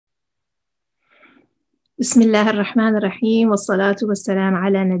بسم الله الرحمن الرحيم والصلاة والسلام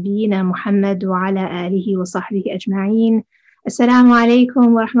على نبينا محمد وعلى آله وصحبه أجمعين. Assalamu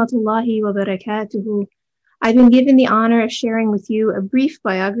alaikum wa rahmatullahi wa barakatuhu. I've been given the honor of sharing with you a brief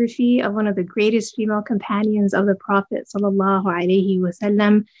biography of one of the greatest female companions of the Prophet sallallahu alaihi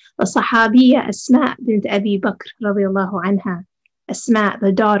wasallam, the Sahabiya Asmāà bint Abi Bakr radiyallahu anha. Asmāà,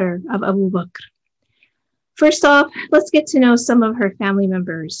 the daughter of Abu Bakr. First off, let's get to know some of her family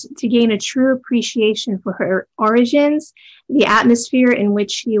members to gain a true appreciation for her origins, the atmosphere in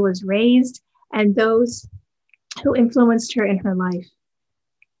which she was raised, and those who influenced her in her life.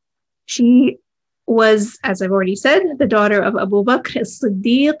 She was, as I've already said, the daughter of Abu Bakr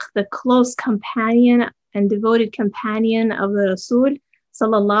as-Siddiq, the close companion and devoted companion of the Rasul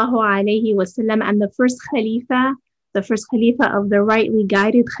sallallahu alayhi wasallam, and the first Khalifa of the rightly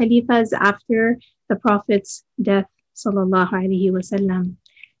guided Khalifas after the Prophet's death, sallallahu alaihi wasallam.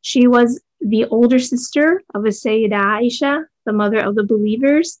 She was the older sister of Sayyida Aisha, the mother of the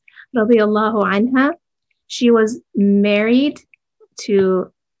believers, radiyallahu anha. She was married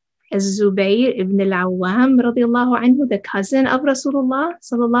to Az-Zubayr ibn al-Awwam, radiyallahu anhu, the cousin of Rasulullah,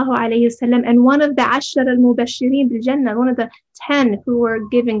 sallallahu alaihi wasallam, and one of the Ashar al-Mubashirin bil-Jannah, one of the 10 who were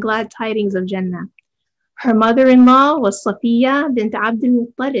given glad tidings of Jannah. Her mother-in-law was Safiya bint Abdul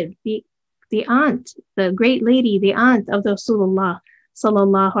Muttalib, the aunt, the great lady, the aunt of the Rasulullah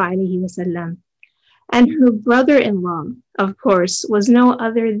sallallahu alaihi wasallam. And her brother-in-law, of course, was no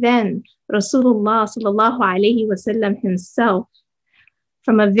other than Rasulullah sallallahu alaihi wasallam himself.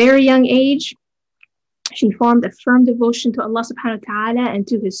 From a very young age, she formed a firm devotion to Allah subhanahu wa ta'ala and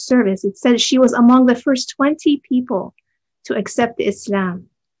to his service. It says she was among the first 20 people to accept Islam.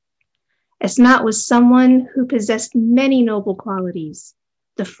 Asmāà was someone who possessed many noble qualities.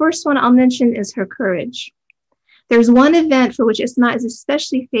 The first one I'll mention is her courage. There's one event for which Asmāà is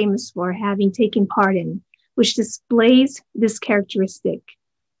especially famous for having taken part in, which displays this characteristic.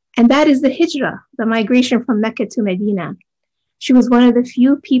 And that is the hijrah, the migration from Mecca to Medina. She was one of the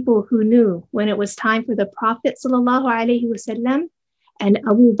few people who knew when it was time for the Prophet sallallahu alaihi wasallam and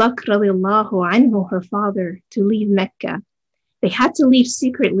Abu Bakr radiallahu anhu, her father, to leave Mecca. They had to leave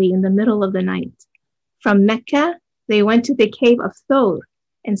secretly in the middle of the night. From Mecca, they went to the cave of Thawr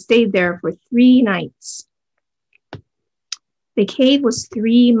and stayed there for 3 nights. The cave was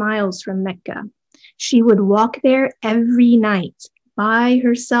 3 miles from Mecca. She would walk there every night by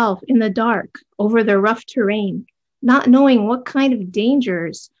herself in the dark over the rough terrain, not knowing what kind of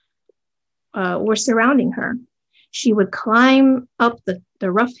dangers were surrounding her. She would climb up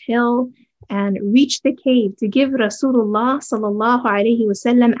the rough hill and reach the cave to give Rasulullah sallallahu alaihi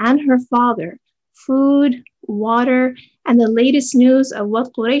wasallam and her father food, water, and the latest news of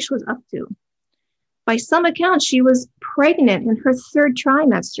what Quraysh was up to. By some accounts, she was pregnant in her 3rd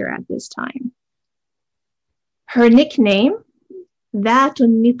trimester at this time. Her nickname,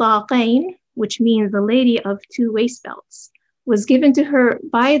 Dhatun Nitaqain, which means the lady of 2 waist belts, was given to her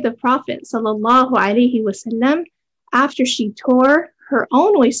by the Prophet sallallahu alaihi wasallam after she tore her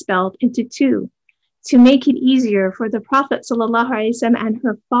own waist belt into 2 to make it easier for the Prophet sallallahu alaihi wasallam and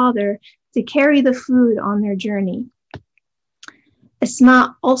her father to carry the food on their journey.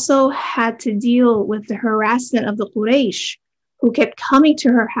 Asmāà also had to deal with the harassment of the Quraysh, who kept coming to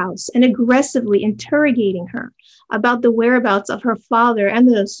her house and aggressively interrogating her about the whereabouts of her father and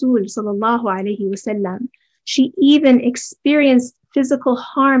the Rasul sallallahu alaihi wasallam. She even experienced physical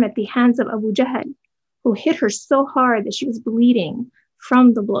harm at the hands of Abu Jahl, who hit her so hard that she was bleeding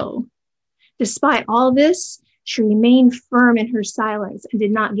from the blow. Despite all this, she remained firm in her silence and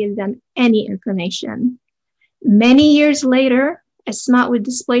did not give them any information. Many years later, Asmāà would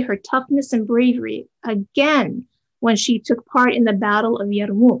display her toughness and bravery again when she took part in the Battle of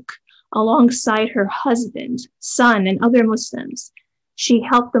Yarmouk alongside her husband, son, and other Muslims. She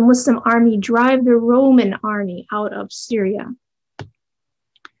helped the Muslim army drive the Roman army out of Syria.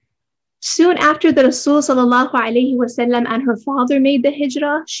 Soon after the Rasul sallallahu alaihi wasallam and her father made the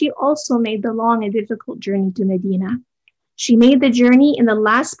hijrah, she also made the long and difficult journey to Medina. She made the journey in the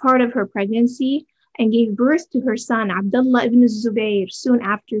last part of her pregnancy and gave birth to her son, Abdullah ibn Zubayr, soon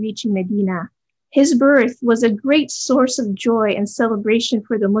after reaching Medina. His birth was a great source of joy and celebration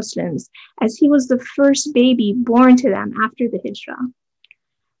for the Muslims, as he was the first baby born to them after the hijrah.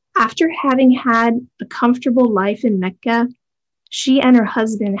 After having had a comfortable life in Mecca, she and her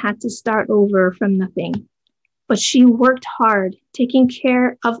husband had to start over from nothing. But she worked hard, taking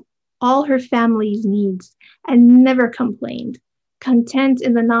care of all her family's needs, and never complained, content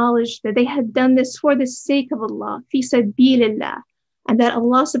in the knowledge that they had done this for the sake of Allah, fi sabilillah, and that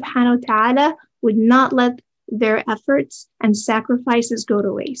Allah subhanahu wa ta'ala would not let their efforts and sacrifices go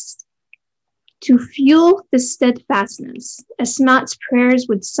to waste. To fuel the steadfastness, Asmā's prayers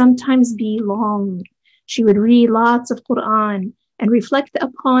would sometimes be long. She would read lots of Quran and reflect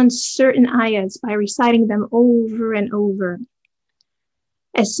upon certain ayahs by reciting them over and over.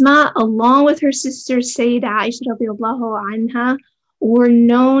 Asmāā, along with her sister Sayyidah Aisha radiallahu anha, were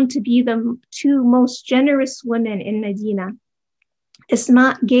known to be the two most generous women in Medina.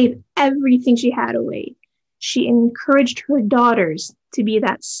 Asmāā gave everything she had away. She encouraged her daughters to be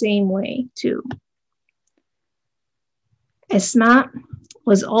that same way too. Asmāā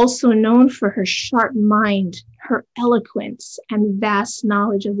was also known for her sharp mind, her eloquence, and vast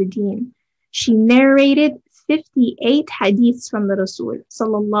knowledge of the deen. She narrated 58 hadiths from the Rasul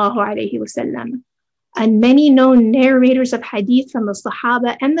sallallahu alayhi wasallam, and many known narrators of hadith from the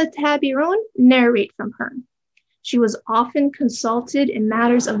Sahaba and the Tabi'un narrate from her. She was often consulted in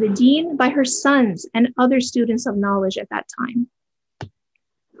matters of the deen by her sons and other students of knowledge at that time.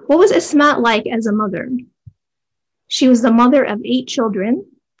 What was Asmāā like as a mother? She was the mother of 8 children,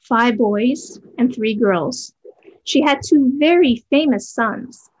 5 boys and 3 girls. She had 2 very famous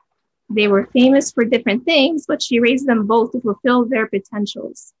sons. They were famous for different things, but she raised them both to fulfill their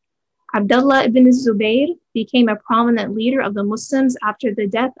potentials. Abdullah ibn Zubayr became a prominent leader of the Muslims after the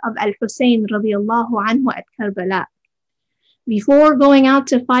death of Al-Hussein radiallahu anhu at Karbala. Before going out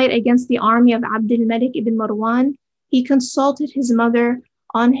to fight against the army of Abdul Malik ibn Marwan, he consulted his mother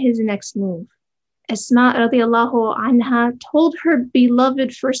on his next move. Asmāā radiallahu anha told her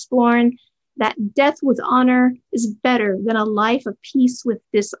beloved firstborn that death with honor is better than a life of peace with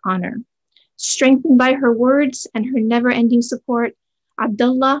dishonor. Strengthened by her words and her never-ending support,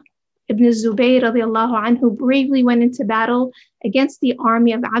 Abdullah ibn Zubayr radiallahu anhu bravely went into battle against the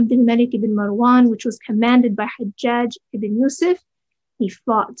army of Abdul Malik ibn Marwan, which was commanded by Hajjaj ibn Yusuf. He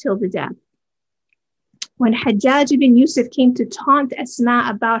fought till the death. When Hajjaj ibn Yusuf came to taunt Asmāā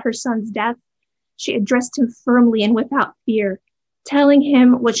about her son's death, she addressed him firmly and without fear, telling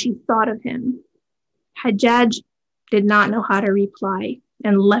him what she thought of him. Hajjaj did not know how to reply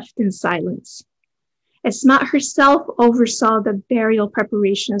and left in silence. Asmāā herself oversaw the burial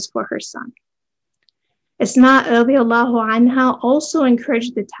preparations for her son. Asmāā radiallahu anha also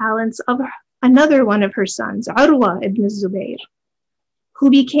encouraged the talents of another one of her sons, Urwa ibn Zubayr, who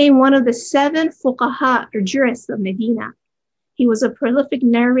became one of the 7 fuqaha or jurists of Medina. He was a prolific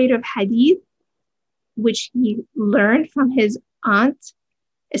narrator of hadith, which he learned from his aunt,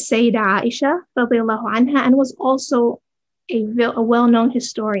 Sayyidah Aisha radiallahu anha, and was also a well-known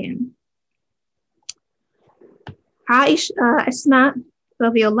historian. Asmāā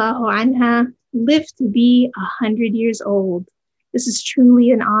radiallahu anha lived to be 100 years old. This is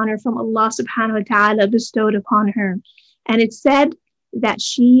truly an honor from Allah subhanahu wa ta'ala bestowed upon her. And it's said that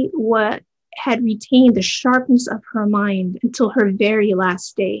she had retained the sharpness of her mind until her very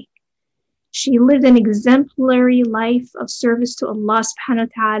last day. She lived an exemplary life of service to Allah subhanahu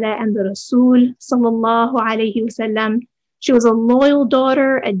wa ta'ala and the Rasul sallallahu alayhi wasallam. She was a loyal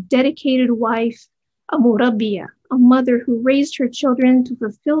daughter, a dedicated wife, a murabbiyah, a mother who raised her children to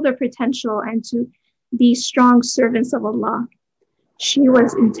fulfill their potential and to be strong servants of Allah. She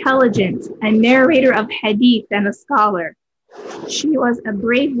was intelligent, a narrator of hadith and a scholar. She was a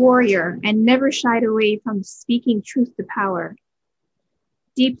brave warrior and never shied away from speaking truth to power.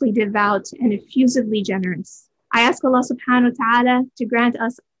 Deeply devout and effusively generous. I ask Allah subhanahu wa ta'ala to grant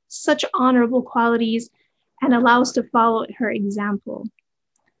us such honorable qualities and allow us to follow her example.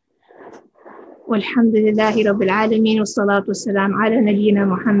 Walhamdulillahi Rabbil Alameen wa salatu wassalam ala nabiyyina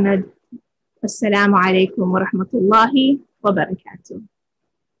Muhammad. Assalamu alaikum wa rahmatullahi wa barakatuh.